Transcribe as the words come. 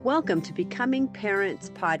Welcome to Becoming Parents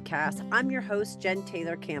podcast. I'm your host, Jen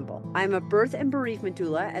Taylor Campbell. I'm a birth and bereavement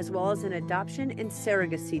doula, as well as an adoption and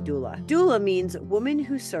surrogacy doula. Doula means woman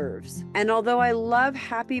who serves. And although I love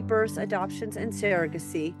happy births, adoptions, and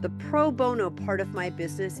surrogacy, the pro bono part of my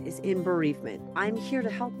business is in bereavement. I'm here to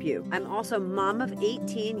help you. I'm also mom of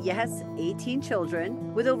 18, yes, 18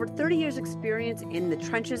 children, with over 30 years experience in the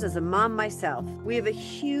trenches as a mom myself. We have a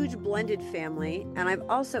huge blended family, and I've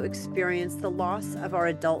also experienced the loss of our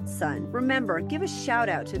adult son. Remember, give a shout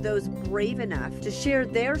out to those brave enough to share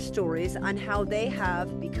their stories on how they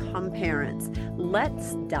have become parents.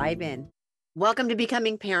 Let's dive in. Welcome to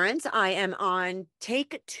Becoming Parents. I am on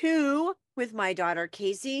take 2 with my daughter,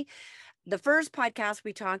 Casey. The first podcast,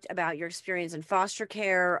 we talked about your experience in foster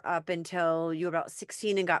care up until you were about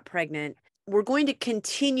 16 and got pregnant. We're going to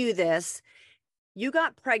continue this. You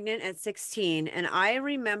got pregnant at 16, and I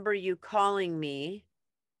remember you calling me.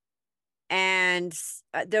 And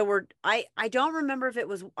there were, I don't remember if it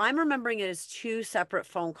was, I'm remembering it as 2 separate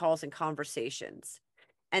phone calls and conversations.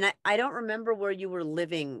 And I don't remember where you were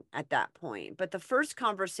living at that point. But the first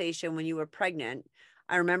conversation when you were pregnant,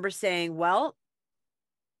 I remember saying, well,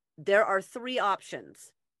 there are 3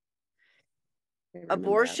 options: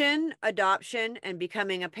 abortion, adoption, and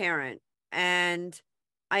becoming a parent. And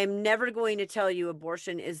I am never going to tell you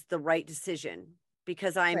abortion is the right decision,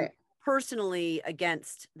 because I'm personally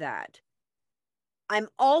against that. I'm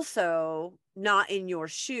also not in your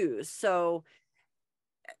shoes, so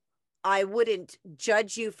I wouldn't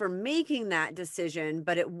judge you for making that decision,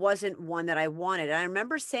 but it wasn't one that I wanted. And I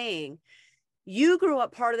remember saying, you grew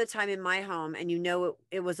up part of the time in my home, and you know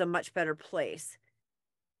it was a much better place.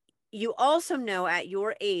 You also know at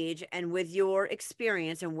your age and with your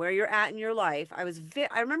experience and where you're at in your life, I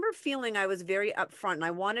remember feeling I was very upfront, and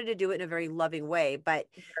I wanted to do it in a very loving way, but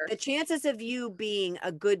the chances of you being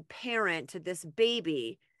a good parent to this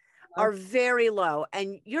baby are very low,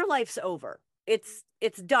 and your life's over. It's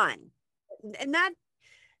done. And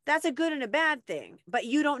that's a good and a bad thing, but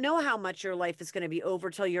you don't know how much your life is going to be over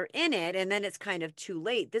till you're in it, and then it's kind of too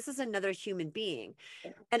late. This is another human being.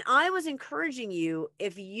 And I was encouraging you,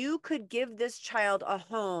 if you could give this child a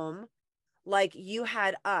home like you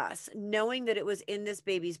had us, knowing that it was in this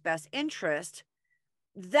baby's best interest,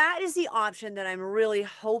 that is the option that I'm really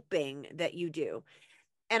hoping that you do.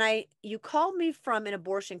 And you called me from an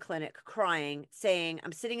abortion clinic crying, saying,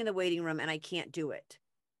 I'm sitting in the waiting room and I can't do it.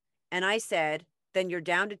 And I said, then you're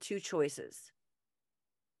down to 2 choices.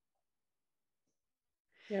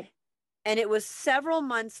 Yep. And it was several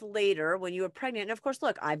months later when you were pregnant. And of course,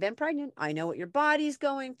 look, I've been pregnant. I know what your body's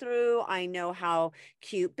going through. I know how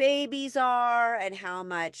cute babies are and how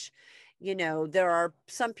much, there are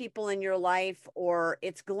some people in your life, or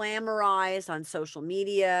it's glamorized on social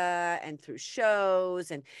media and through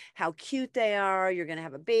shows, and how cute they are. You're going to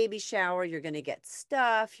have a baby shower. You're going to get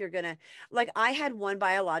stuff. I had one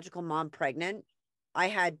biological mom pregnant. I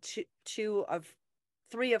had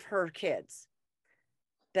 3 of her kids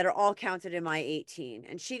that are all counted in my 18.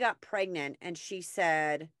 And she got pregnant, and she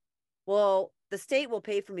said, well, the state will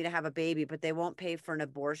pay for me to have a baby, but they won't pay for an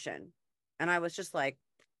abortion. And I was just like,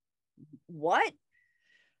 what?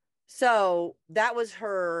 So that was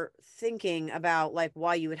her thinking about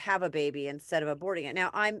why you would have a baby instead of aborting it.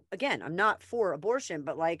 Now, I'm not for abortion,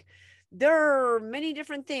 but there are many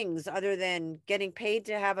different things other than getting paid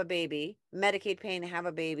to have a baby, Medicaid paying to have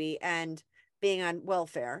a baby, and being on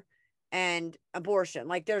welfare, and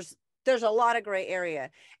abortion. There's a lot of gray area.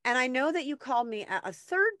 And I know that you called me a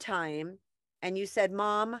 3rd time and you said,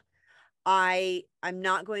 Mom, I'm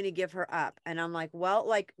not going to give her up. And I'm like,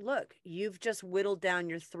 well, look, you've just whittled down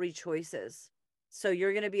your 3 choices. So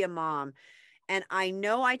you're going to be a mom. And I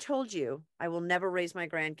know I told you I will never raise my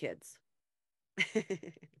grandkids.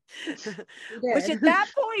 Which at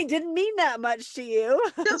that point didn't mean that much to you.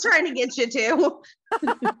 Still trying to get you to.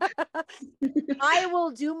 I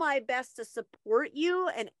will do my best to support you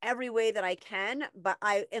in every way that I can, but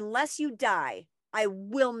unless you die, I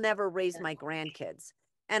will never raise my grandkids.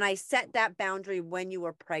 And I set that boundary when you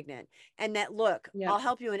were pregnant. And that, look, I'll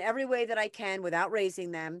help you in every way that I can without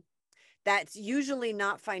raising them. That's usually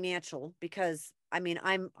not financial, because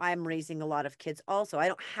I'm raising a lot of kids also. I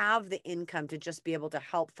don't have the income to just be able to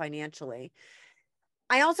help financially.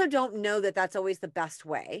 I also don't know that that's always the best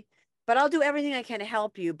way, but I'll do everything I can to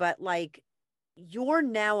help you. But you're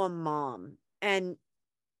now a mom, and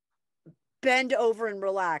bend over and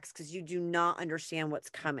relax, because you do not understand what's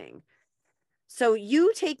coming. So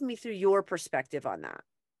you take me through your perspective on that.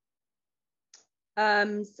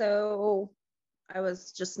 So I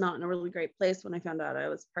was just not in a really great place when I found out I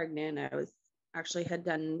was pregnant. I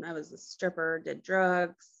was a stripper, did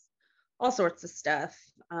drugs, all sorts of stuff,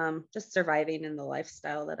 just surviving in the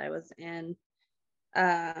lifestyle that I was in.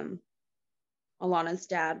 Um, Alana's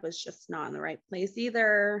dad was just not in the right place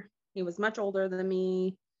either. He was much older than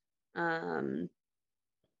me. Um,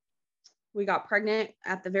 we got pregnant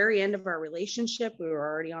at the very end of our relationship. We were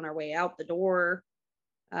already on our way out the door.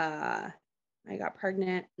 I got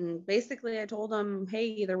pregnant, and basically I told him, hey,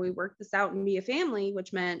 either we work this out and be a family,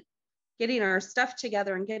 which meant getting our stuff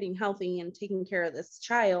together and getting healthy and taking care of this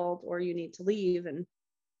child, or you need to leave. And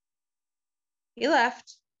he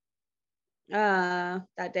left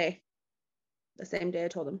that day, the same day I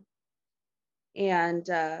told him. And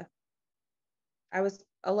I was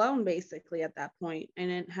alone basically at that point. I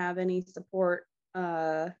didn't have any support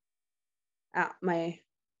at the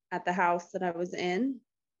house that I was in.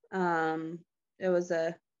 It was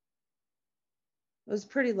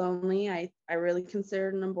pretty lonely. I really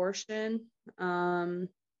considered an abortion for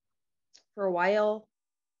a while.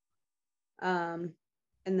 And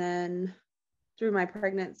then through my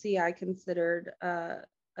pregnancy, I considered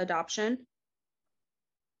adoption.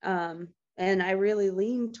 And I really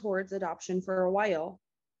leaned towards adoption for a while.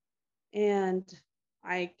 And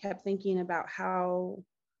I kept thinking about how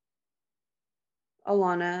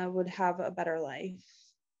Alana would have a better life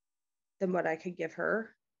than what I could give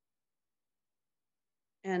her.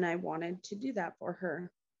 And I wanted to do that for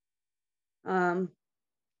her.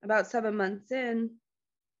 About 7 months in,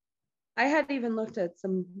 I had even looked at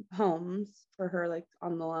some homes for her, like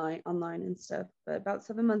online and stuff. But about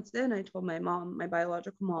 7 months in, I told my mom, my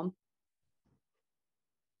biological mom,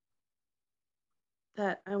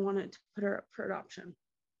 that I wanted to put her up for adoption.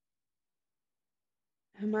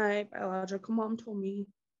 And my biological mom told me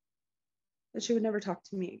that she would never talk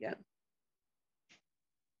to me again.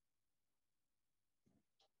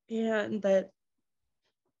 And that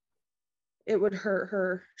it would hurt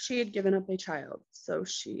her. She had given up a child, so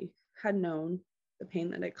she had known the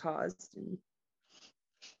pain that it caused. And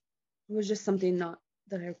it was just something that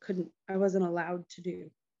I wasn't allowed to do.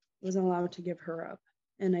 I wasn't allowed to give her up.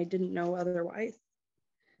 And I didn't know otherwise.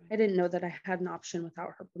 I didn't know that I had an option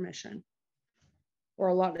without her permission, or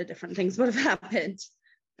a lot of different things would have happened.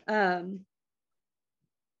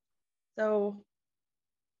 So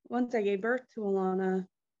once I gave birth to Alana,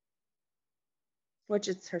 which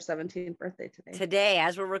it's her 17th birthday today. Today,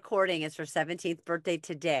 as we're recording, it's her 17th birthday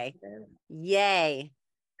today. Yay.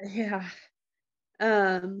 Yeah.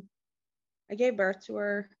 I gave birth to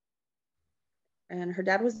her, and her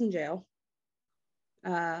dad was in jail.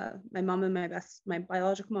 My mom and my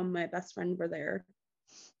biological mom and my best friend were there.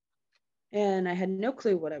 And I had no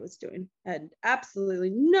clue what I was doing. I had absolutely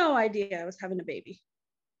no idea I was having a baby.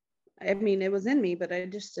 I mean, it was in me, but I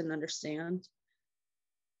just didn't understand.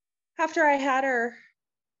 After I had her,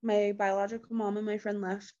 my biological mom and my friend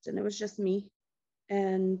left, and it was just me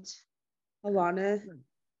and Alana.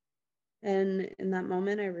 And in that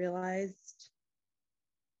moment, I realized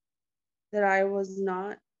that I was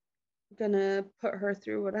not gonna put her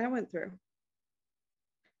through what I went through.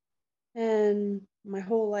 And my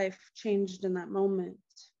whole life changed in that moment.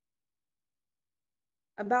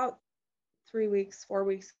 About 4 weeks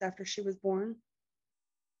after she was born,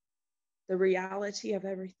 the reality of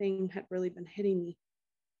everything had really been hitting me.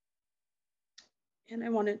 And I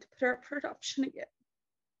wanted to put her up for adoption again.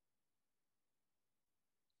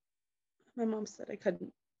 My mom said I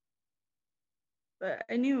couldn't. But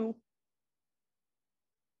I knew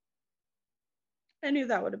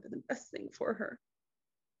that would have been the best thing for her,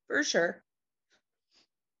 for sure.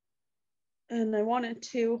 And I wanted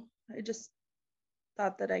to. I just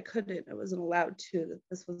thought that I couldn't. I wasn't allowed to, that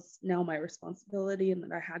this was now my responsibility and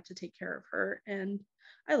that I had to take care of her. And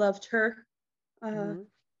I loved her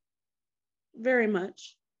very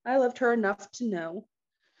much. I loved her enough to know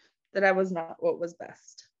that I was not what was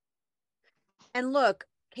best. And look,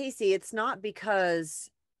 Casey, it's not because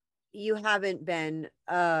you haven't been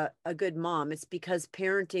a good mom. It's because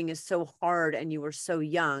parenting is so hard and you were so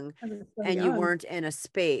young you weren't in a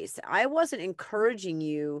space. I wasn't encouraging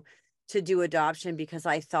you to do adoption because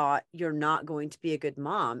I thought you're not going to be a good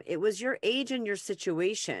mom. It was your age and your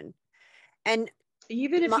situation. And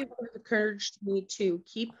even if you would have encouraged me to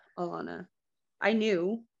keep Alana, I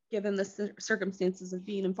knew, given the circumstances of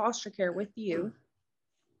being in foster care with you,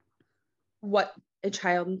 what a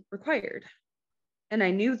child required. And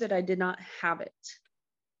I knew that I did not have it.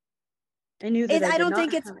 I knew that I don't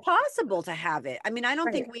think it's possible to have it. I mean, I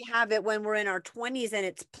don't think we have it when we're in our 20s and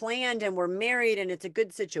it's planned and we're married and it's a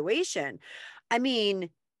good situation. I mean,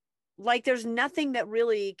 like, there's nothing that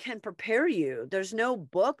really can prepare you. There's no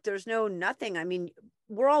book, there's no nothing. I mean,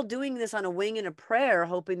 we're all doing this on a wing and a prayer,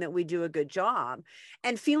 hoping that we do a good job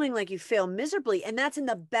and feeling like you fail miserably. And that's in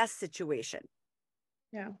the best situation.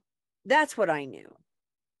 Yeah. That's what I knew.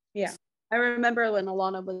 Yeah. I remember when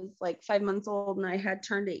Alana was like 5 months old and I had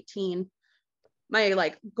turned 18, my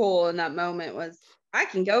like goal in that moment was I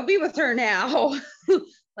can go be with her now.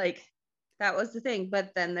 Like that was the thing.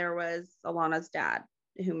 But then there was Alana's dad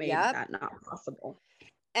who made Yep. that not possible.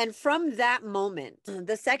 And from that moment,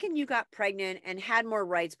 the second you got pregnant and had more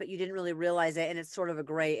rights, but you didn't really realize it, and it's sort of a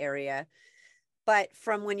gray area. But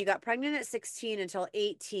from when you got pregnant at 16 until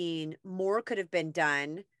 18, more could have been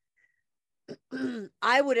done.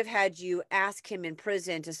 I would have had you ask him in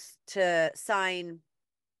prison to sign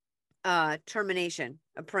termination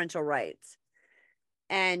of parental rights.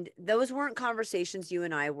 And those weren't conversations you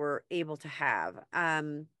and I were able to have.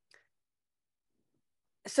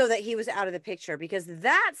 So that he was out of the picture, because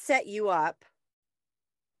that set you up.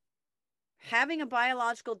 Having a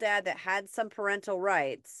biological dad that had some parental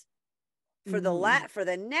rights for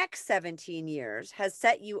the next 17 years has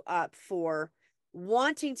set you up for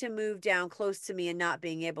wanting to move down close to me and not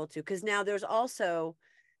being able to, because now there's also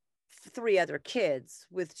 3 other kids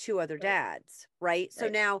with 2 other dads, right? So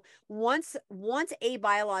now once a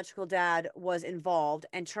biological dad was involved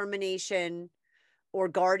and termination or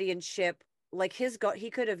guardianship, like he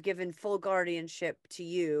could have given full guardianship to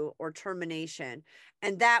you or termination,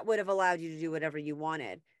 and that would have allowed you to do whatever you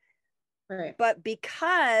wanted. Right. But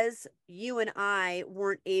because you and I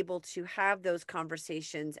weren't able to have those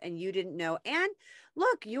conversations and you didn't know, and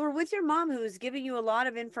look, you were with your mom who was giving you a lot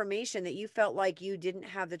of information that you felt like you didn't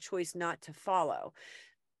have the choice not to follow.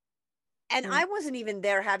 And I wasn't even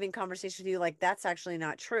there having conversations with you like, that's actually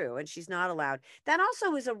not true and she's not allowed. That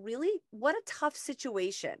also is what a tough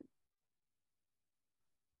situation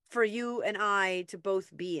for you and I to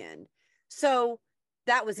both be in. So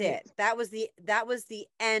that was it. That was the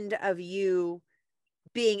end of you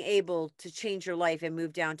being able to change your life and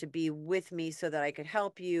move down to be with me so that I could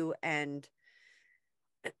help you. And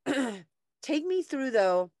take me through,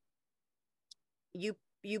 though, you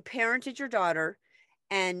parented your daughter,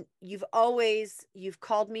 and you've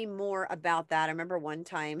called me more about that. I remember one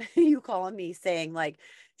time you calling me saying like,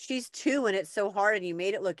 she's 2 and it's so hard and you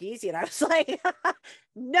made it look easy. And I was like,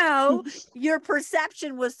 no, your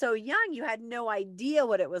perception was so young. You had no idea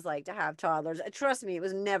what it was like to have toddlers. Trust me, it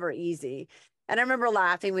was never easy. And I remember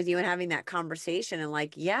laughing with you and having that conversation and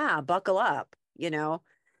like, yeah, buckle up, you know?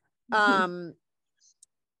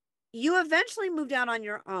 You eventually moved out on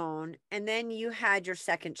your own, and then you had your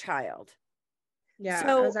second child. Yeah,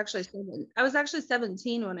 So I was actually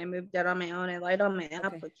 17 when I moved out on my own. I lied on my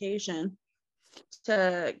application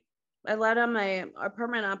I lied on my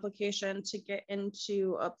apartment application to get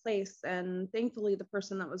into a place, and thankfully the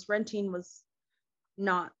person that was renting was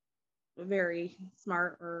not very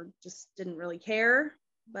smart or just didn't really care.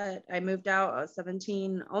 But I moved out, I was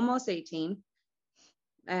 17, almost 18,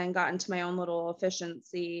 and got into my own little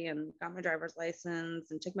efficiency and got my driver's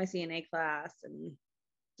license and took my CNA class and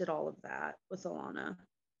did all of that with Alana.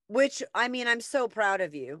 Which, I mean, I'm so proud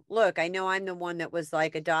of you. Look, I know I'm the one that was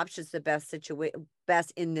like, adoption's the best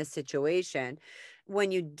in this situation.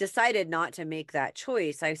 When you decided not to make that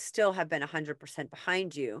choice, I still have been 100%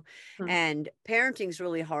 behind you. And parenting's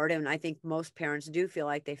really hard. And I think most parents do feel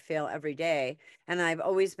like they fail every day. And I've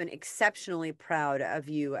always been exceptionally proud of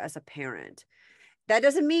you as a parent. That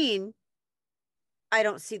doesn't mean I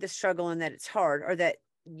don't see the struggle and that it's hard, or that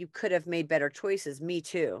you could have made better choices. Me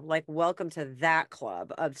too. Like, welcome to that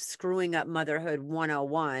club of screwing up motherhood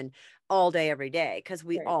 101 all day, every day, because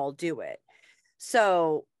we all do it.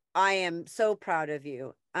 So I am so proud of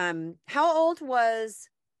you. How old was,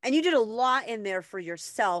 and you did a lot in there for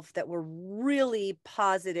yourself that were really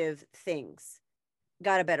positive things.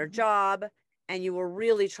 Got a better job, and you were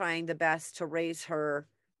really trying the best to raise her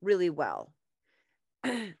really well.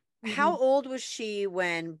 How old was she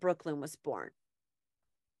when Brooklyn was born?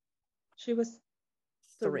 She was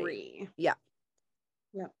 3. Yeah.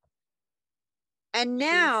 Yeah. And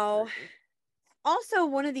now, also,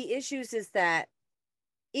 one of the issues is that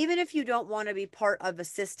even if you don't want to be part of a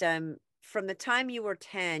system, from the time you were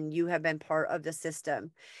 10, you have been part of the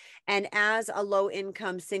system. And as a low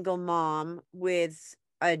income single mom with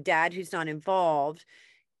a dad who's not involved,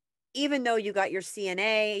 even though you got your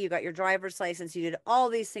CNA, you got your driver's license, you did all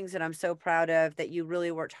these things that I'm so proud of, that you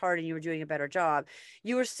really worked hard and you were doing a better job,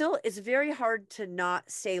 you were still, it's very hard to not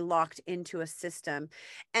stay locked into a system.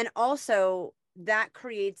 And also, that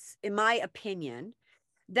creates, in my opinion,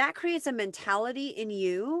 that creates a mentality in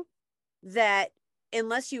you that,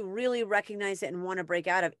 unless you really recognize it and want to break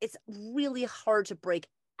out of, it's really hard to break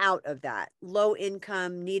out of that low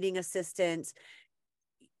income, needing assistance.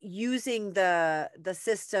 using the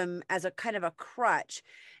system as a kind of a crutch,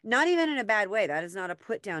 not even in a bad way. That is not a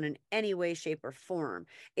put down in any way, shape, or form.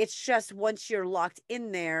 It's just once you're locked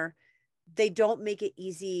in there, they don't make it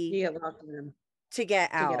easy You get locked in to get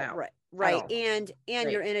to get out. out Right. at Right. all. And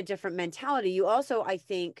Right. you're in a different mentality. You also, I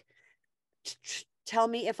think, tell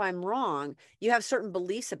me if I'm wrong, you have certain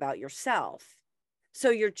beliefs about yourself. So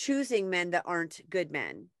you're choosing men that aren't good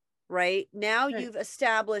men, right? Now Right. you've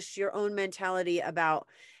established your own mentality about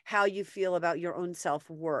how you feel about your own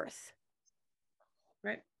self-worth.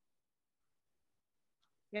 Right.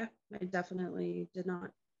 Yeah, I definitely did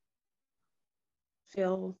not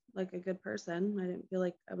feel like a good person. I didn't feel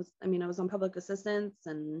like I was, I mean, I was on public assistance,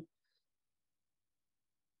 and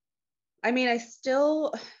I mean, I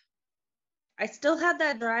still had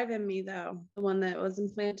that drive in me though, the one that was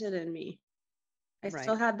implanted in me. I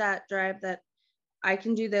still Right. had that drive that I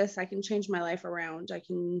can do this, I can change my life around, I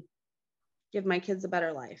can give my kids a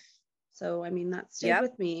better life. So, I mean, that stayed Yep.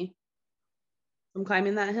 with me from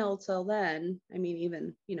climbing that hill till then. I mean,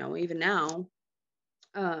 even, even now.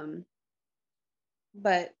 Um,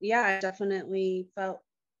 but yeah, I definitely felt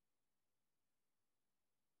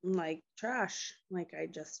like trash, like I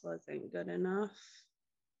just wasn't good enough.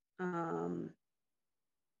 Um,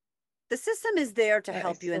 The system is there to but I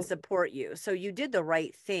help you and still, support you. So you did the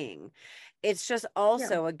right thing. It's just yeah,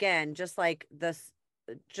 also, again, just like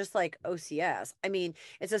OCS. I mean,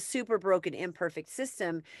 it's a super broken, imperfect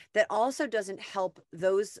system that also doesn't help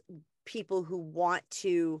those people who want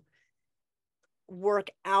to work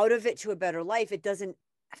out of it to a better life. It doesn't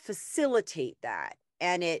facilitate that.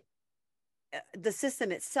 And the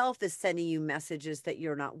system itself is sending you messages that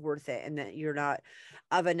you're not worth it and that you're not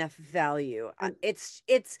of enough value. and It's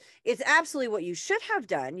absolutely what you should have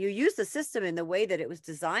done. You use the system in the way that it was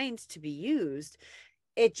designed to be used.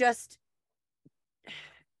 It just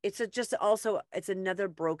just also it's another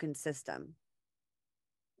broken system.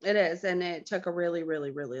 it is. And it took a really,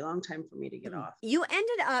 really, really long time for me to get off. You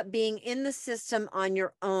ended up being in the system on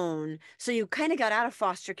your own. So you kind of got out of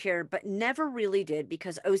foster care, but never really did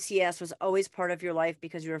because OCS was always part of your life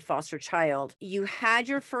because you were a foster child. You had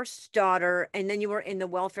your first daughter, and then you were in the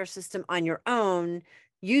welfare system on your own,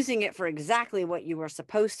 using it for exactly what you were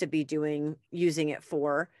supposed to be doing, using it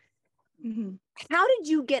for. Mm-hmm. How did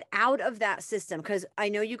you get out of that system? Because I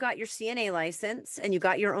know you got your CNA license and you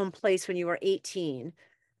got your own place when you were 18.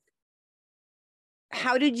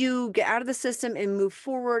 How did you get out of the system and move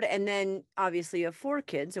forward? And then obviously you have 4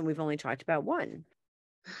 kids and we've only talked about one.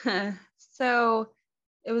 So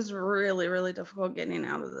it was really, really difficult getting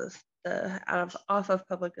out of off of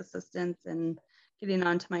public assistance and getting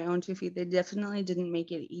onto my own 2 feet. They definitely didn't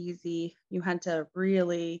make it easy. You had to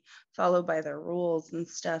really follow by their rules and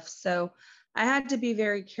stuff. So I had to be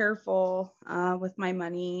very careful with my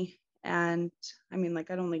money. And I mean,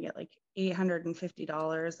 like, I'd only get like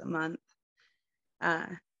 $850 a month, uh,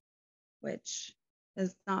 which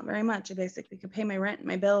is not very much. I basically could pay my rent and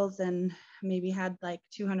my bills and maybe had like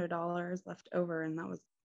 $200 left over, and that was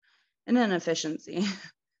an inefficiency.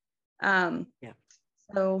 Yeah.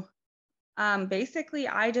 So basically,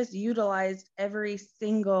 I just utilized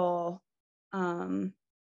um,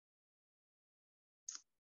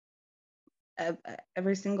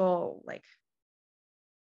 every single like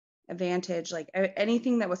advantage, like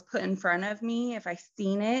anything that was put in front of me. If I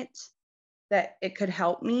seen it that it could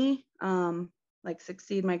help me like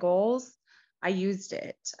succeed my goals, I used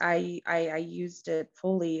it. I used it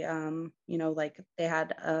fully. Like they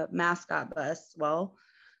had a mascot bus. Well,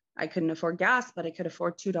 I couldn't afford gas, but I could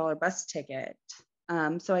afford $2 bus ticket.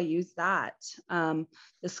 So I used that. The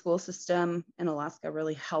school system in Alaska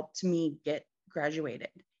really helped me get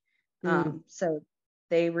graduated. So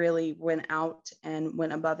they really went out and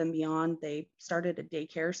went above and beyond. They started a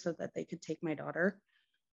daycare so that they could take my daughter.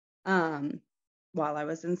 While I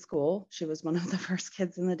was in school, she was one of the first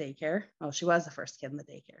kids in the daycare. Well, she was the first kid in the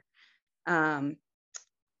daycare.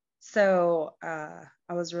 So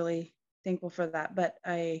I was really thankful for that. But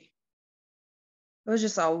it was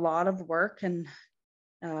just a lot of work, and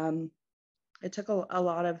it took a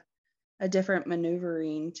lot of a different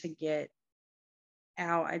maneuvering to get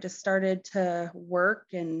out. I just started to work,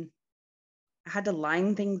 and I had to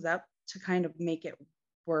line things up to kind of make it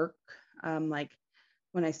work. Like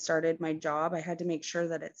when I started my job, I had to make sure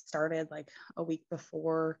that it started like a week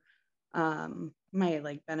before my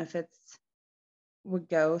like benefits would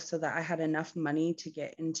go, so that I had enough money to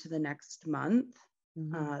get into the next month,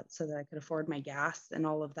 so that I could afford my gas and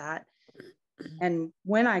all of that. And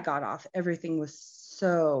when I got off, everything was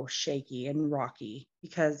so shaky and rocky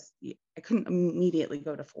because I couldn't immediately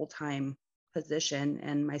go to full-time position,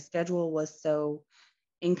 and my schedule was so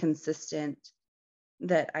inconsistent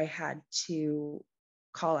that I had to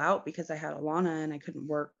call out because I had Alana and I couldn't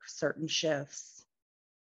work certain shifts.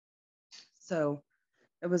 So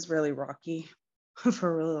it was really rocky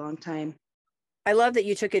for a really long time. I love that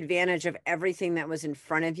you took advantage of everything that was in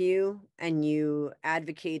front of you and you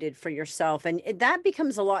advocated for yourself. And that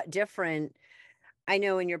becomes a lot different. I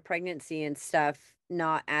know in your pregnancy and stuff,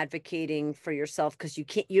 not advocating for yourself because you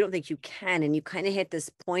don't think you can. And you kind of hit this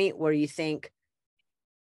point where you think,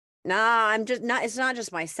 nah, I'm just not, it's not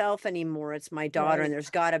just myself anymore. It's my daughter, Right. and there's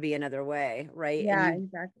got to be another way. Right. Yeah,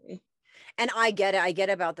 exactly. And I get it. I get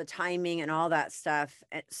about the timing and all that stuff.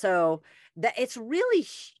 So that it's really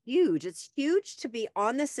huge. It's huge to be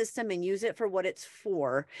on the system and use it for what it's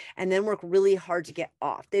for, and then work really hard to get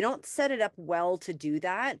off. They don't set it up well to do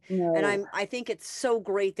that. And No, I think it's so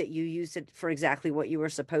great that you used it for exactly what you were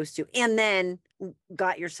supposed to, and then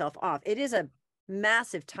got yourself off. It is a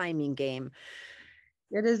massive timing game.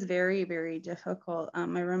 it is very, very difficult. I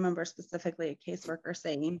remember specifically a caseworker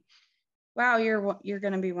saying, wow, you're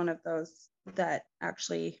going to be one of those that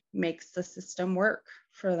actually makes the system work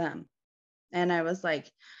for them. And I was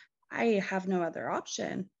like, I have no other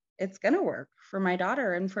option. It's going to work for my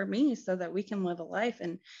daughter and for me so that we can live a life.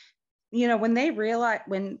 And, you know, when they realized,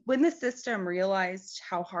 when the system realized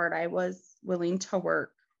how hard I was willing to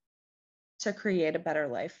work to create a better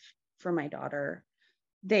life for my daughter,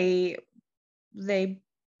 they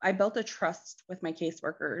I built a trust with my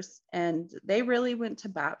caseworkers, and they really went to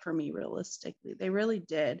bat for me. Realistically, they really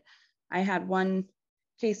did. I had one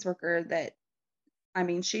caseworker that, I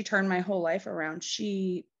mean, she turned my whole life around.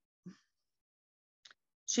 She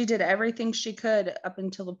did everything she could up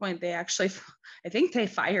until the point they actually, I think they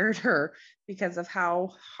fired her because of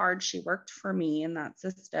how hard she worked for me in that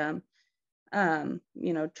system. You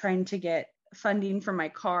know, trying to get funding for my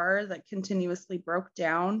car that continuously broke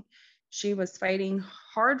down. She was fighting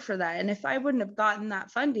hard for that. And if I wouldn't have gotten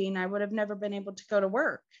that funding, I would have never been able to go to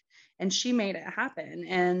work. And she made it happen.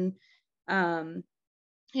 And,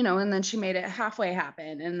 you know, and then she made it halfway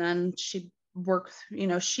happen. And then she worked, you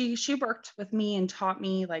know, she worked with me and taught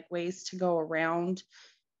me like ways to go around,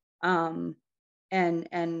 and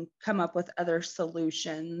come up with other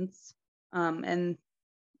solutions. And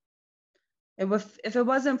if it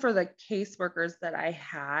wasn't for the caseworkers that I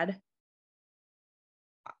had,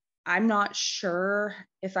 I'm not sure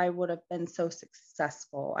if I would have been so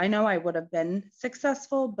successful. I know I would have been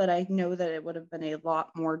successful, but I know that it would have been a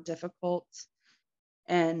lot more difficult.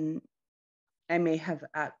 And I may have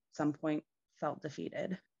at some point felt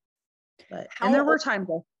defeated. And there were times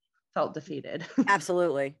I felt defeated.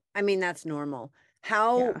 Absolutely. I mean, that's normal.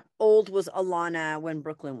 How old was Alana when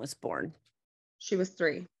Brooklyn was born? She was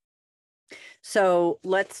 3. So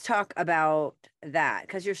let's talk about that,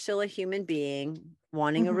 because you're still a human being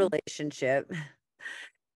wanting a relationship.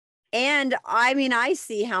 And I mean, I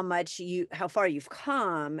see how far you've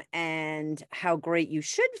come and how great you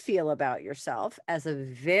should feel about yourself as a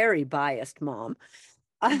very biased mom.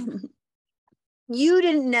 You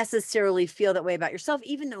didn't necessarily feel that way about yourself,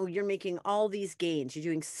 even though you're making all these gains. You're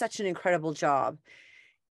doing such an incredible job.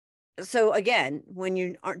 So again, when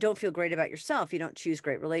you don't feel great about yourself, you don't choose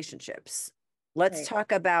great relationships. Let's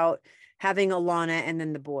talk about having Alana and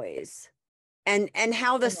then the boys, and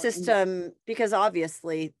how the system, because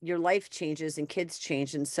obviously your life changes and kids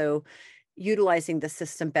change. And so utilizing the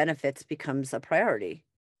system benefits becomes a priority.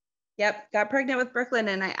 Yep. Got pregnant with Brooklyn,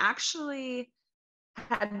 and I actually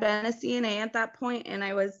had been a CNA at that point. And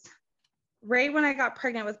I was, right when I got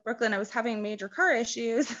pregnant with Brooklyn, I was having major car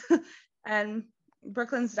issues. And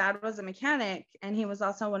Brooklyn's dad was a mechanic, and he was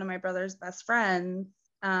also one of my brother's best friends.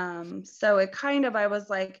 So it kind of, I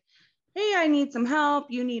was like, hey, I need some help.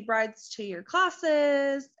 You need rides to your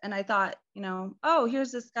classes. And I thought, you know, oh,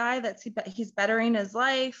 here's this guy he's bettering his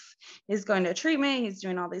life. He's going to treatment. He's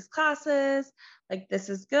doing all these classes. Like, this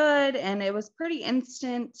is good. And it was pretty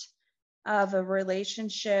instant of a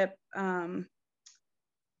relationship.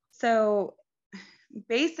 So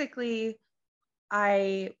basically,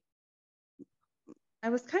 I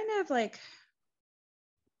was kind of like,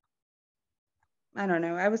 I don't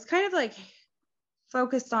know. I was kind of like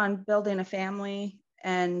focused on building a family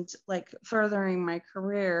and like furthering my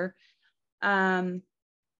career. I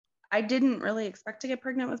didn't really expect to get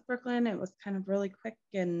pregnant with Brooklyn. It was kind of really quick.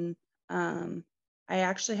 And I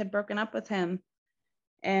actually had broken up with him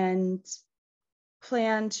and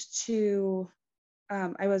planned to,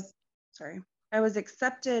 I was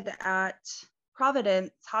accepted at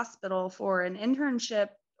Providence Hospital for an internship,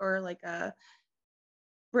 or like a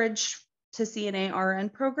bridge to CNA RN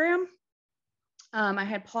program. I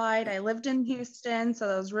had applied. I lived in Houston, so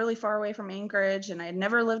that was really far away from Anchorage, and I had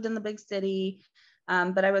never lived in the big city.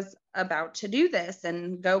 But I was about to do this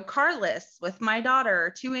and go carless with my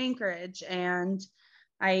daughter to Anchorage. And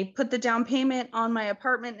I put the down payment on my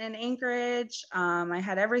apartment in Anchorage. I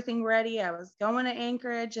had everything ready. I was going to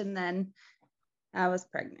Anchorage, and then I was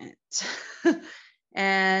pregnant.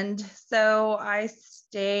 And so I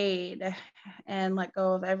stayed and let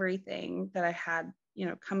go of everything that I had,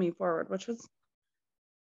 coming forward, which was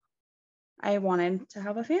I wanted to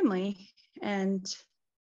have a family. And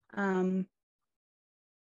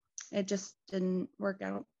it just didn't work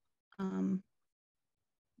out.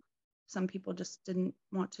 Some people just didn't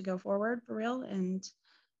want to go forward for real, and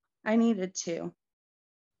I needed to.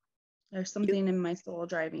 There's something in my soul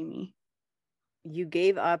driving me. You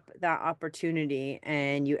gave up that opportunity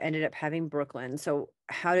and you ended up having Brooklyn. So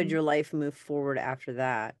how did your life move forward after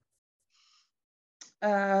that?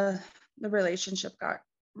 The relationship got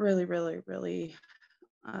really, really, really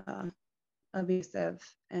abusive,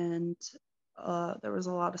 and there was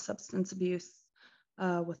a lot of substance abuse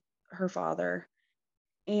with her father.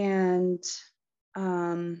 And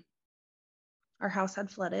our house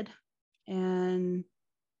had flooded, and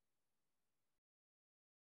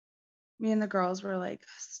me and the girls were like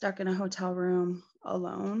stuck in a hotel room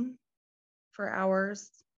alone for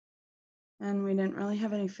hours, and we didn't really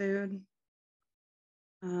have any food.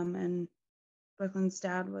 And Brooklyn's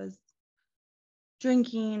dad was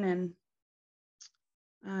drinking, and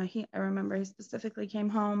I remember he specifically came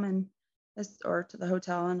home or to the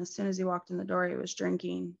hotel, and as soon as he walked in the door, he was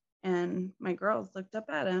drinking. And my girls looked up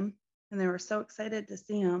at him, and they were so excited to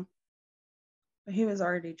see him, but he was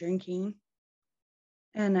already drinking.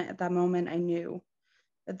 And at that moment, I knew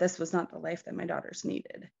that this was not the life that my daughters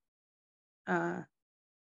needed. The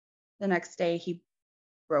next day, he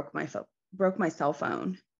broke my cell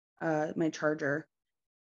phone, my charger,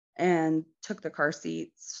 and took the car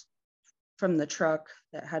seats from the truck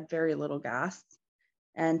that had very little gas,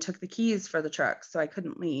 and took the keys for the truck, so I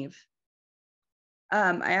couldn't leave.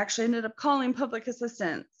 I actually ended up calling public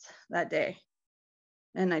assistance that day,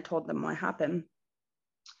 and I told them what happened.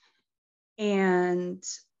 And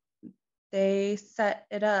they set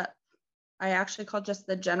it up. I actually called just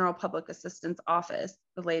the general public assistance office,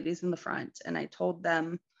 the ladies in the front, and I told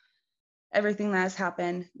them everything that has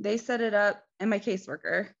happened. They set it up, and my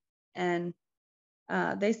caseworker, and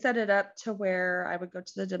they set it up to where I would go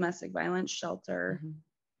to the domestic violence shelter.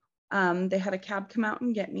 Mm-hmm. They had a cab come out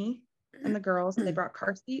and get me and the girls. They brought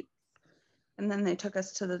car seats, and then they took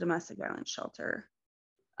us to the domestic violence shelter.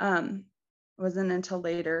 It wasn't until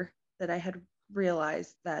later that I had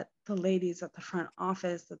realized that the ladies at the front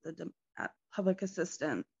office at public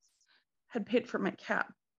assistance had paid for my cab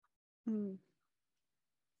to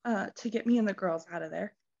get me and the girls out of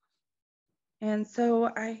there. And so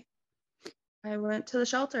I went to the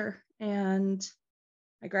shelter, and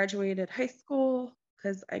I graduated high school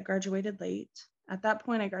because I graduated late. At that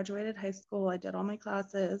point, I graduated high school. I did all my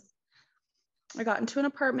classes. I got into an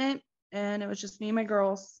apartment, and it was just me and my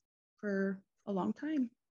girls for a long time.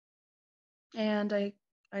 And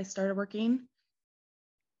I started working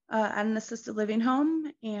at an assisted living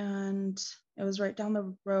home, and it was right down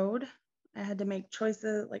the road. I had to make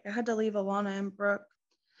choices. Like, I had to leave Alana and Brooke.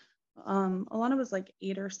 Alana was like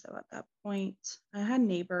 8 or so at that point. I had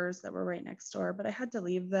neighbors that were right next door, but I had to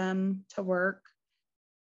leave them to work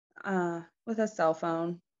with a cell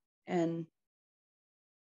phone. And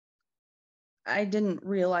I didn't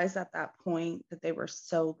realize at that point that they were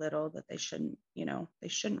so little that they shouldn't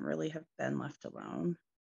really have been left alone.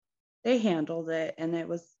 They handled it, and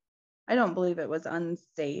I don't believe it was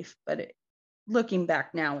unsafe, but looking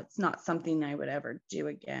back now, it's not something I would ever do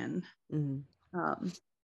again. Mm-hmm.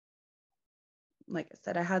 Like I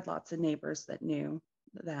said, I had lots of neighbors that knew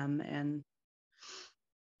them, and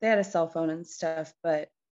they had a cell phone and stuff, but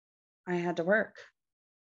I had to work,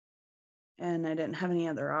 and I didn't have any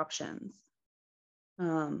other options.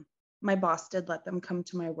 My boss did let them come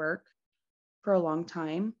to my work for a long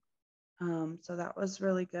time. So that was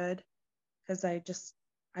really good, because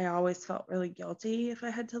I always felt really guilty if I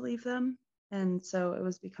had to leave them. And so it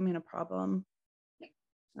was becoming a problem.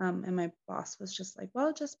 And my boss was just like,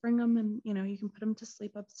 well, just bring them, and, you can put them to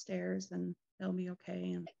sleep upstairs and they'll be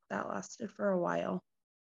okay. And that lasted for a while.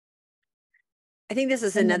 I think this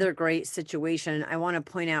is another great situation. I want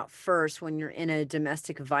to point out first, when you're in a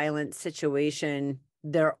domestic violence situation,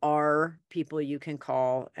 there are people you can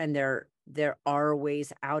call, and there are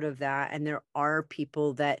ways out of that. And there are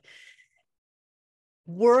people that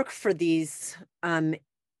work for these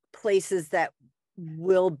places that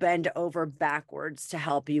will bend over backwards to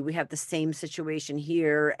help you. We have the same situation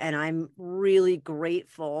here, and I'm really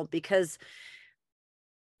grateful because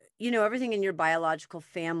everything in your biological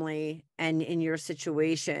family and in your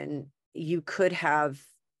situation, you could have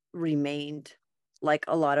remained like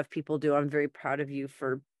a lot of people do. I'm very proud of you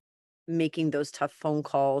for making those tough phone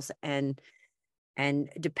calls and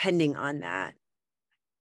depending on that.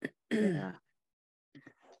 Yeah.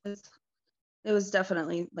 It was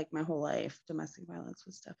definitely like my whole life. Domestic violence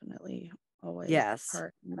was definitely always yes.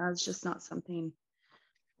 part. And that was just not something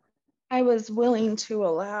I was willing to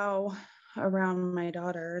allow around my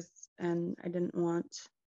daughters. And I didn't want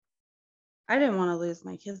to lose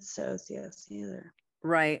my kids to OCS either.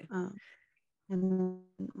 Right. And I didn't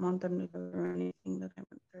want them to go through anything that I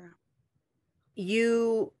went through.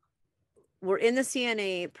 You were in the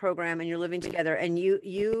CNA program and you're living together, and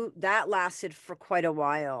you that lasted for quite a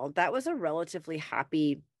while. That was a relatively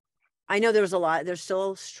happy. I know there's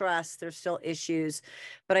still stress, there's still issues,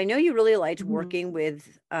 but I know you really liked working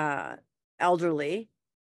with elderly.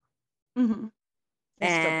 Mm-hmm.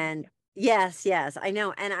 And yes, I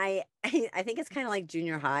know. And I think it's kind of like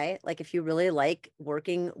junior high. Like if you really like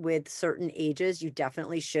working with certain ages, you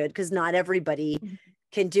definitely should, because not everybody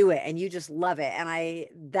can do it and you just love it. And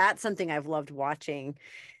that's something I've loved watching,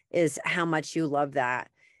 is how much you love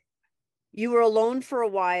that. You were alone for a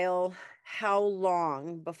while. How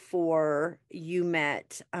long before you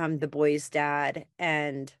met the boy's dad,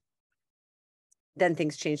 and then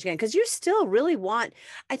things changed again? Because you still really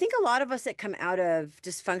I think a lot of us that come out of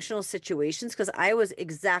dysfunctional situations, because I was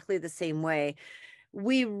exactly the same way,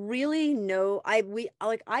 we really know, I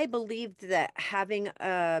believed that having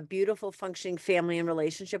a beautiful functioning family and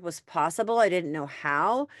relationship was possible. I didn't know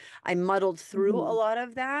how. I muddled through a lot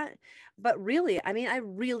of that, but really, I mean, I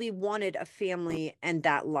really wanted a family and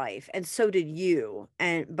that life, and so did you.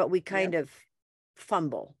 But we kind of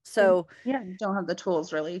fumble. So don't have the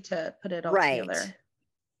tools really to put it all together.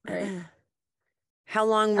 Right. How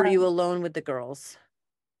long were you alone with the girls?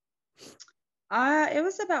 It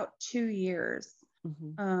was about 2 years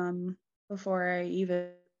before I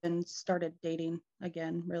even started dating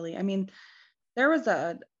again, really. I mean, there was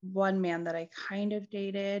one man that I kind of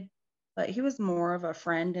dated, but he was more of a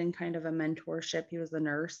friend and kind of a mentorship. He was a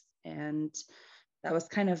nurse, and that was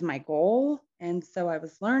kind of my goal. And so I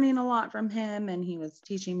was learning a lot from him, and he was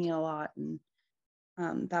teaching me a lot. And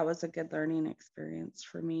that was a good learning experience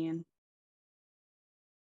for me.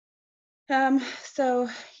 And so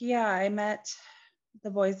yeah, I met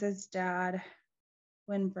the boys' dad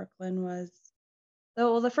when Brooklyn was,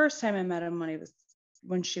 the first time I met him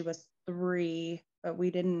when she was 3, but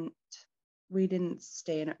we didn't get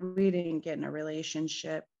in a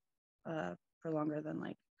relationship for longer than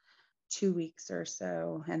like 2 weeks or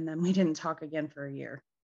so, and then we didn't talk again for a year.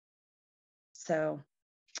 So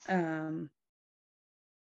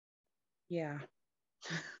yeah.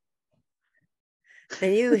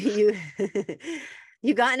 Then you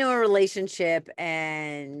you got into a relationship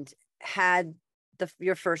and had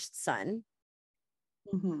your first son.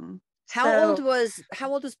 How old was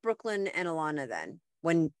Brooklyn and Alana then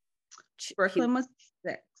when Brooklyn was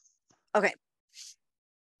 6? Okay.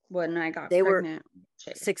 When I got pregnant. They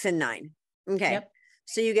were 6 and 9. Okay. Yep.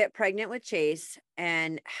 So you get pregnant with Chase,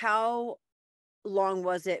 and how long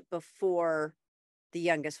was it before the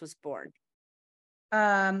youngest was born?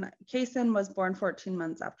 Kason was born 14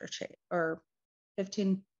 months after Chase, or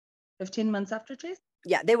 15 months after Chase.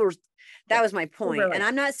 Yeah, that was my point. And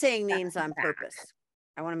I'm not saying names on purpose.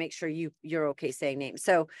 I want to make sure you're okay saying names.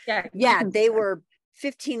 So yeah, they were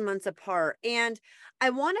 15 months apart. And I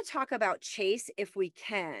want to talk about Chase if we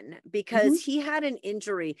can, because he had an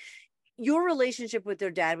injury. Your relationship with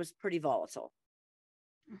their dad was pretty volatile.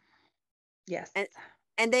 Yes.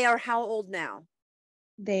 And they are how old now?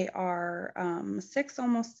 They are 6,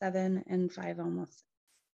 almost 7, and 5, almost 6.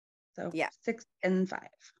 So yeah, 6 and 5.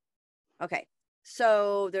 Okay.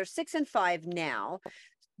 So they're 6 and 5 now.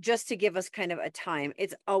 Just to give us kind of a time,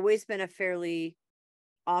 it's always been a fairly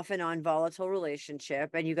off and on volatile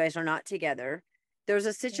relationship, and you guys are not together. There's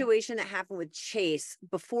a situation that happened with Chase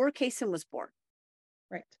before Kason was born.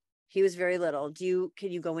 Right. He was very little.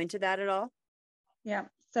 Can you go into that at all? Yeah.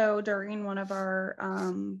 So during one of our,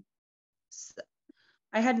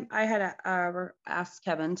 I had asked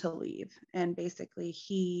Kevin to leave, and basically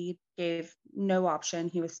he gave no option.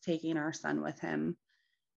 He was taking our son with him.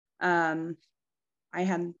 I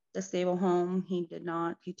had a stable home. He did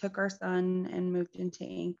not. He took our son and moved into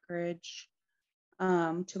Anchorage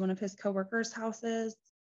to one of his coworkers' houses,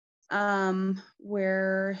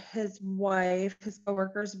 where his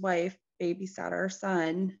coworker's wife, babysat our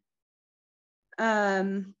son.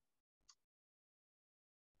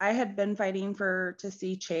 I had been fighting to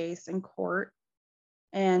see Chase in court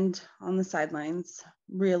and on the sidelines,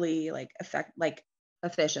 really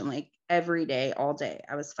efficient. Like every day, all day,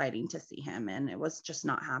 I was fighting to see him, and it was just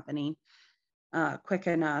not happening quick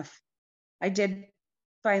enough. I did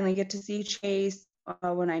finally get to see Chase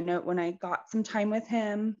when I got some time with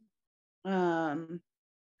him.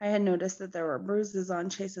 I had noticed that there were bruises on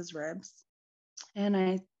Chase's ribs, and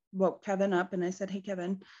I woke Kevin up and I said, "Hey,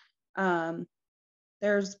 Kevin,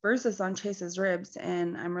 there's bruises on Chase's ribs,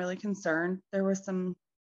 and I'm really concerned." There was some,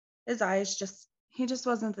 his eyes he just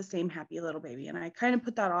wasn't the same happy little baby. And I kind of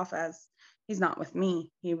put that off as he's not with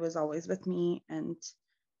me. He was always with me. And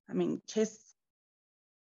I mean, Chase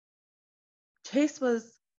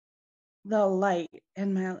was the light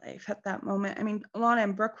in my life at that moment. I mean, Alana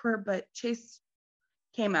and Brooke were, but Chase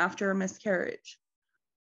came after a miscarriage.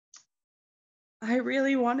 I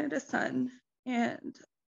really wanted a son, and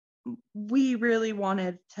we really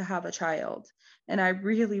wanted to have a child, and I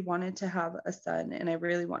really wanted to have a son, and I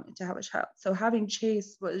really wanted to have a child. So having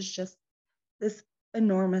Chase was just this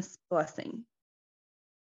enormous blessing.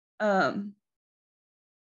 And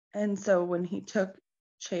so when he took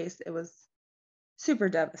Chase, it was super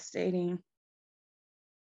devastating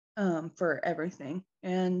for everything.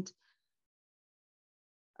 And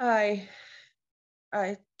I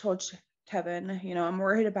told Kevin, you know, I'm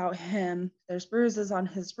worried about him. There's bruises on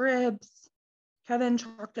his ribs. Kevin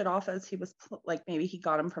chalked it off as he was like, maybe he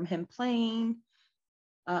got him from him playing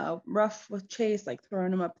rough with Chase, like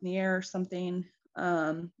throwing him up in the air or something.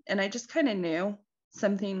 And I just kind of knew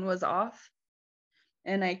something was off.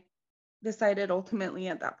 And I decided ultimately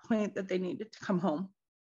at that point that they needed to come home.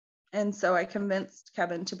 And so I convinced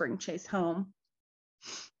Kevin to bring Chase home.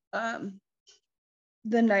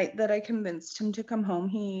 The night that I convinced him to come home,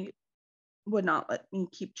 he would not let me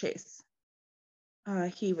keep Chase.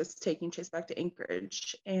 He was taking Chase back to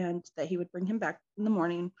Anchorage, and that he would bring him back in the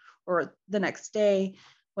morning or the next day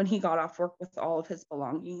when he got off work with all of his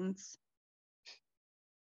belongings.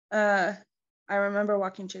 I remember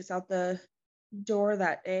walking Chase out the door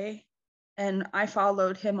that day, and I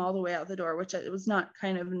followed him all the way out the door, which it was not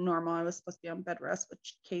kind of normal. I was supposed to be on bed rest with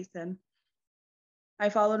Kason. I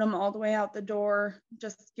followed him all the way out the door,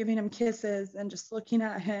 just giving him kisses and just looking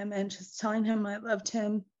at him and just telling him I loved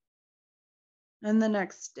him. And the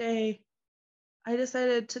next day, I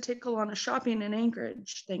decided to take Alana shopping in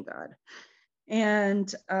Anchorage, thank God.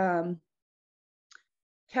 And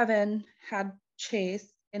Kevin had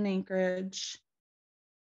Chase in Anchorage.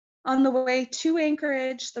 On the way to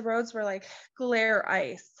Anchorage, the roads were like glare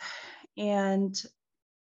ice. And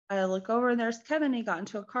I look over and there's Kevin. He got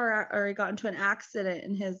into an accident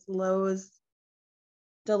in his Lowe's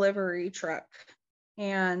delivery truck.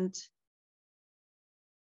 And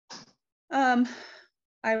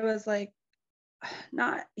I was like,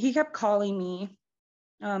 he kept calling me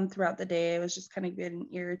throughout the day. It was just kind of getting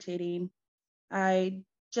irritating. I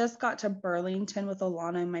just got to Burlington with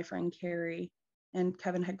Alana and my friend Carrie, and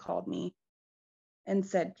Kevin had called me and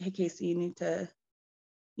said, "Hey, Casey, you need to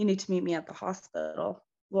meet me at the hospital."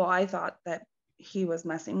 Well, I thought that he was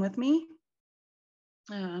messing with me.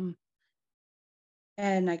 And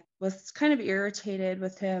I was kind of irritated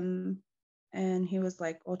with him. And he was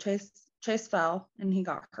like, "Well, Chase fell and he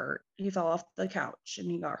got hurt. He fell off the couch and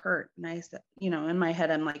he got hurt." And I said, you know, in my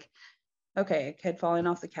head, I'm like, okay, a kid falling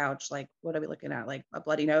off the couch, like, what are we looking at? Like a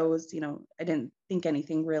bloody nose? You know, I didn't think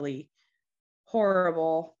anything really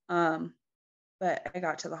horrible. But I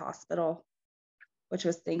got to the hospital, which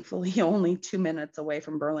was thankfully only 2 minutes away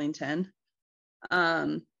from Burlington.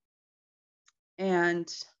 And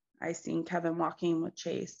I seen Kevin walking with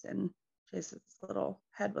Chase, and Chase's little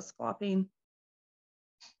head was flopping.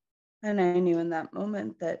 And I knew in that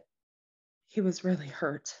moment that he was really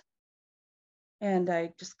hurt. And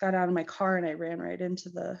I just got out of my car and I ran right into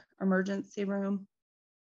the emergency room.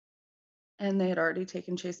 And they had already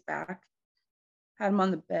taken Chase back, had him on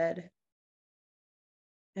the bed,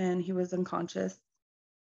 and he was unconscious.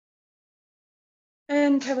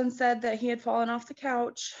 And Kevin said that he had fallen off the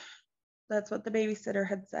couch. That's what the babysitter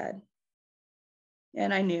had said.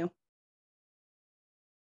 And I knew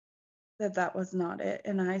that that was not it.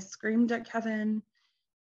 And I screamed at Kevin,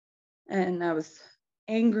 and I was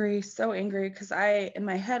angry, so angry, because in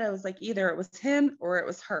my head, I was like, either it was him or it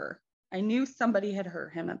was her. I knew somebody had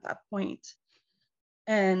hurt him at that point.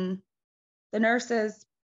 And the nurses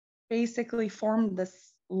basically formed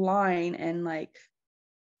this line and like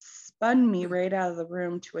spun me right out of the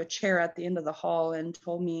room to a chair at the end of the hall and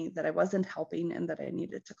told me that I wasn't helping and that I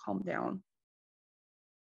needed to calm down.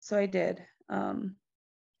 So I did.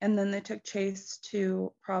 And then they took Chase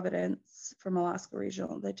to Providence from Alaska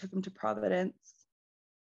Regional. They took him to Providence.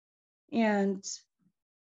 And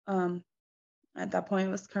at that point,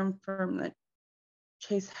 it was confirmed that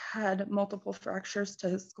Chase had multiple fractures to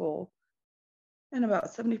his skull and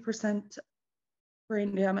about 70%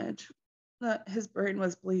 brain damage. That his brain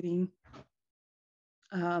was bleeding.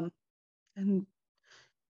 And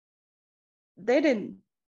they didn't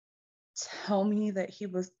tell me that he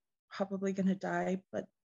was probably going to die, but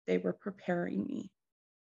they were preparing me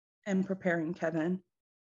and preparing Kevin.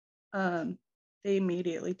 They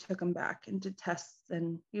immediately took him back and did tests,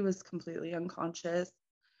 and he was completely unconscious,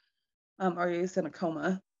 or he was in a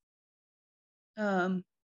coma. They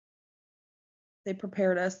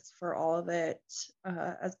prepared us for all of it.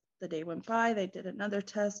 As the day went by, they did another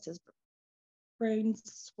test. His brain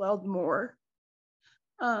swelled more.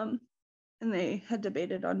 And they had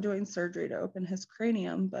debated on doing surgery to open his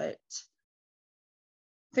cranium, but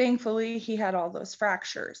thankfully he had all those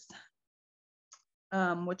fractures,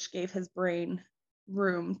 which gave his brain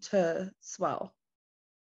room to swell,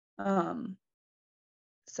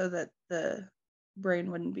 so that the brain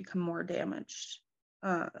wouldn't become more damaged.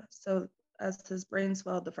 So as his brain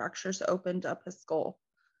swelled, the fractures opened up his skull.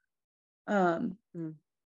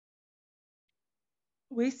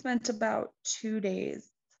 We spent about 2 days.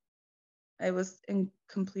 I was in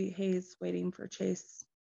complete haze waiting for Chase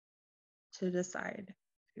to decide if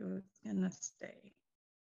he was going to stay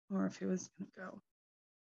or if he was going to go.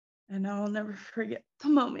 And I'll never forget the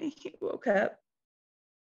moment he woke up,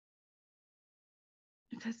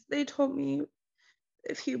 because they told me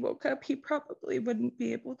if he woke up, he probably wouldn't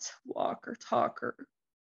be able to walk or talk, or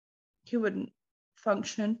he wouldn't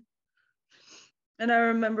function. And I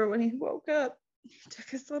remember when he woke up, he took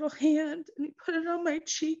his little hand and he put it on my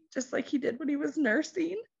cheek, just like he did when he was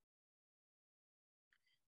nursing.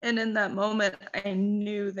 And in that moment, I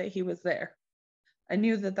knew that he was there. I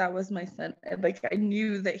knew that that was my son. Like, I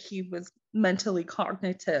knew that he was mentally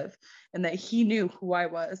cognitive and that he knew who I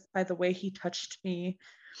was by the way he touched me.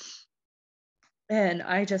 And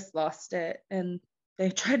I just lost it. And they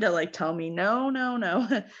tried to like tell me, no. And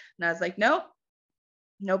I was like, nope,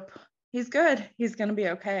 he's good. He's going to be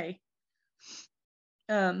okay.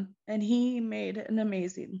 And he made an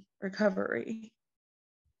amazing recovery.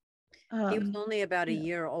 He was only about a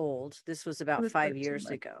year old. This was about 5 years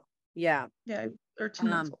ago. Yeah. Yeah, 13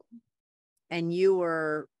 months old. And you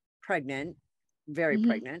were pregnant, very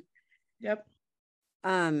pregnant. Yep.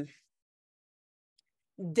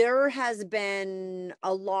 There has been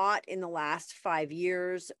a lot in the last 5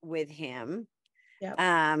 years with him. Yep.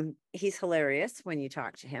 He's hilarious when you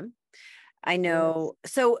talk to him. I know.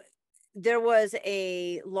 So there was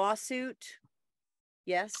a lawsuit.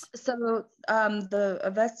 Yes. So the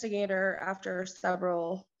investigator, after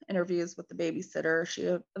several interviews with the babysitter,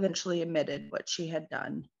 she eventually admitted what she had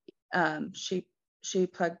done. She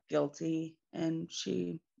pled guilty, and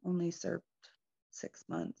she only served 6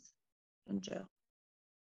 months in jail.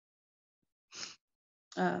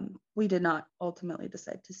 We did not ultimately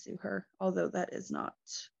decide to sue her, although that is not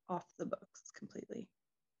off the books completely.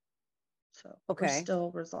 So we're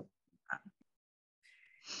still resolving that.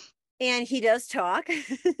 And he does talk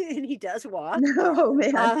and he does walk. No,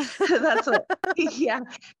 man. That's what, yeah.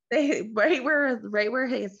 Right where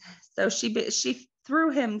he is. So she threw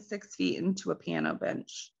him 6 feet into a piano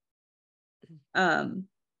bench. I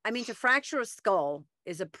mean, to fracture a skull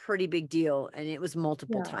is a pretty big deal, and it was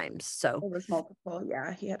multiple times. So it was multiple.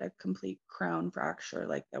 Yeah, he had a complete crown fracture,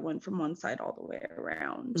 like that went from one side all the way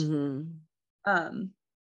around.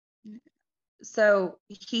 So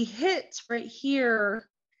he hit right here,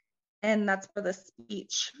 and that's where the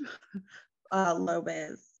speech lobe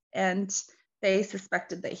is. And they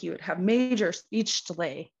suspected that he would have major speech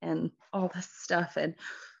delay and all this stuff. And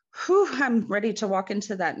I'm ready to walk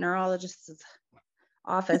into that neurologist's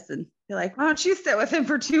office and be like, why don't you sit with him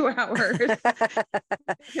for 2 hours?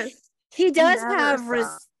 He does have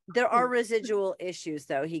there are residual issues,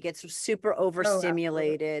 though. He gets super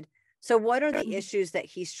overstimulated. So what are the issues that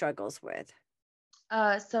he struggles with?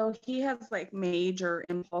 So he has like major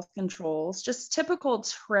impulse controls, just typical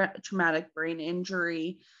traumatic brain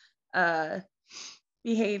injury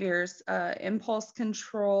behaviors, impulse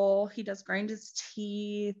control. He does grind his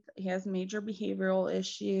teeth. He has major behavioral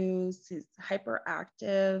issues. He's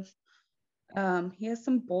hyperactive. He has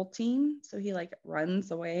some bolting, so he like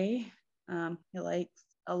runs away. He likes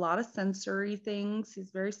a lot of sensory things.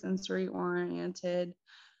 He's very sensory oriented.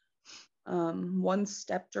 One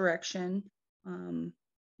step direction.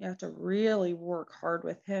 You have to really work hard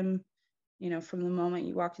with him, from the moment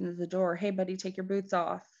you walk into the door. Hey buddy, take your boots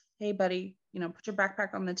off. Hey buddy, put your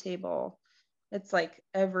backpack on the table. It's like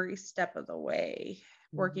every step of the way,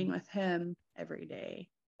 working with him every day.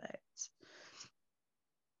 But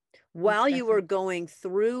while you were going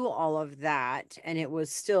through all of that, and it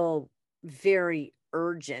was still very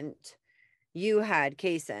urgent, you had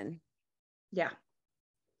Kason. Yeah.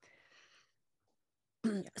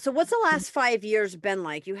 So what's the last 5 years been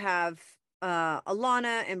like? You have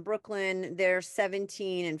Alana and Brooklyn, they're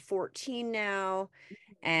 17 and 14 now,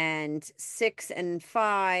 and 6 and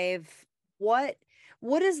 5. What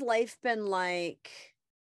has life been like?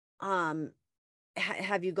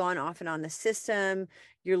 Have you gone off and on the system?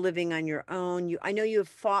 You're living on your own. I know you have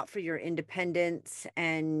fought for your independence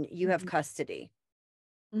and you have custody.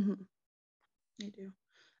 Mm-hmm. I do.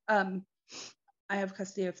 I have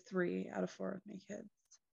custody of 3 out of 4 of my kids.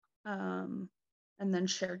 And then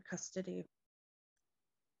shared custody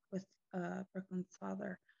with Brooklyn's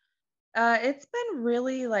father. It's been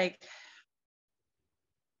really like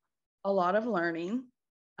a lot of learning.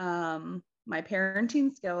 My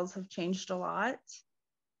parenting skills have changed a lot.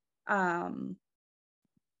 To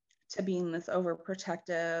being this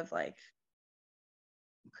overprotective, like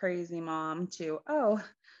crazy mom to, oh,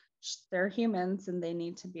 they're humans and they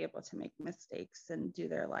need to be able to make mistakes and do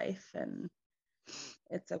their life and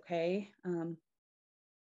it's okay.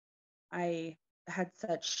 I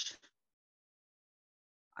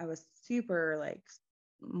was super like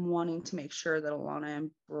wanting to make sure that Alana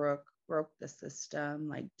and Brooke broke the system,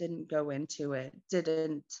 like didn't go into it,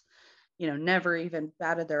 didn't, never even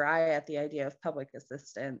batted their eye at the idea of public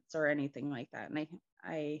assistance or anything like that. And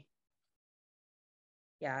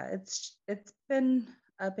yeah, it's been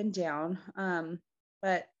up and down.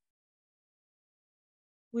 But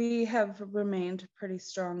we have remained pretty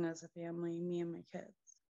strong as a family, me and my kids.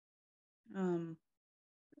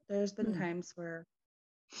 There's been times where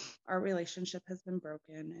our relationship has been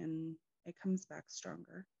broken and it comes back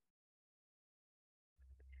stronger.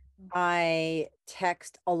 I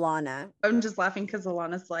text Alana. I'm just laughing because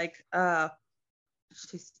Alana's like,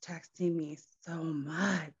 she's texting me so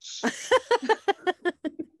much.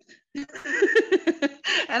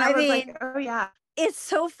 And I was like, oh yeah. It's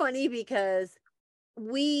so funny because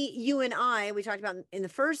you and I, we talked about in the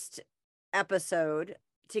first episode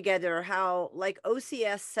together how like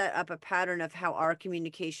OCS set up a pattern of how our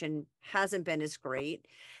communication hasn't been as great.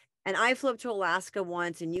 And I flew up to Alaska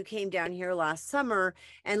once and you came down here last summer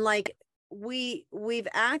and like we've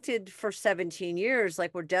acted for 17 years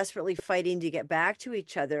like we're desperately fighting to get back to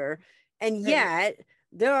each other. And yet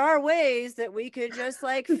there are ways that we could just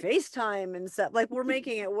like FaceTime and stuff. Like we're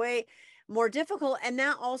making it way more difficult. And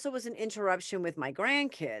that also was an interruption with my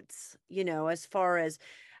grandkids, as far as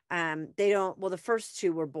the first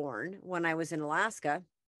 2 were born when I was in Alaska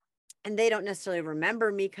and they don't necessarily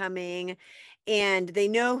remember me coming and they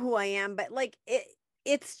know who I am, but like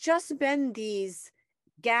it's just been these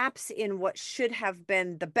gaps in what should have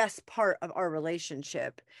been the best part of our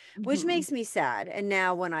relationship, which makes me sad. And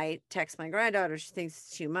now when I text my granddaughter, she thinks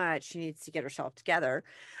it's too much. She needs to get herself together.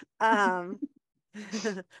 I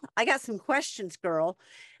got some questions, girl.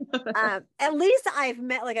 At least I've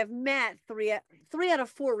met 3 out of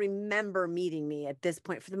 4 remember meeting me at this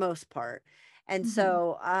point for the most part. And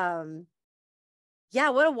so, yeah,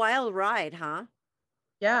 what a wild ride, huh?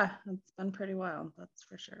 Yeah, it's been pretty wild, that's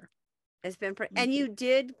for sure. It's been and you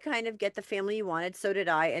did kind of get the family you wanted. So did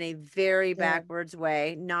I, in a very backwards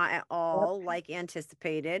way, not at all like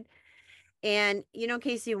anticipated. And,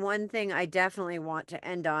 Casey, one thing I definitely want to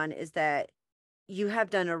end on is that you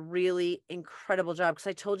have done a really incredible job. Because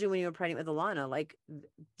I told you when you were pregnant with Alana, like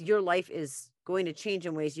your life is going to change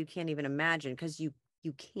in ways you can't even imagine because you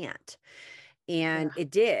can't. And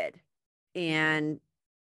it did. And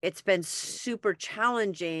it's been super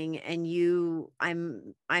challenging and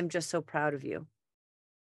I'm just so proud of you.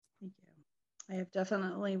 Thank you. I have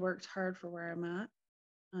definitely worked hard for where I'm at.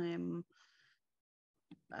 I'm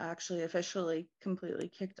actually officially completely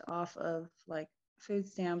kicked off of like food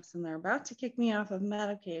stamps and they're about to kick me off of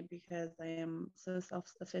Medicaid because I am so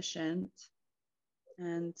self-sufficient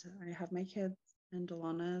and I have my kids and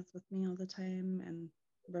Alana is with me all the time and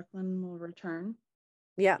Brooklyn will return.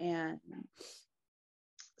 Yeah. And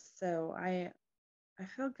so I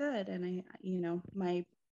feel good and my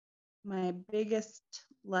biggest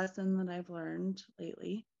lesson that I've learned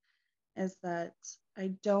lately is that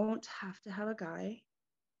I don't have to have a guy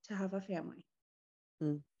to have a family.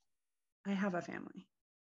 I have a family.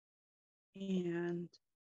 And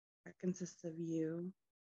that consists of you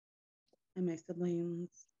and my siblings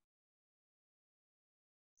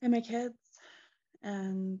and my kids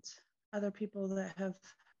and other people that have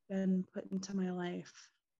been put into my life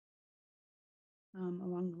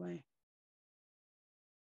along the way.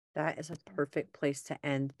 That is a perfect place to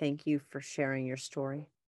end. Thank you for sharing your story.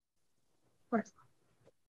 Of course.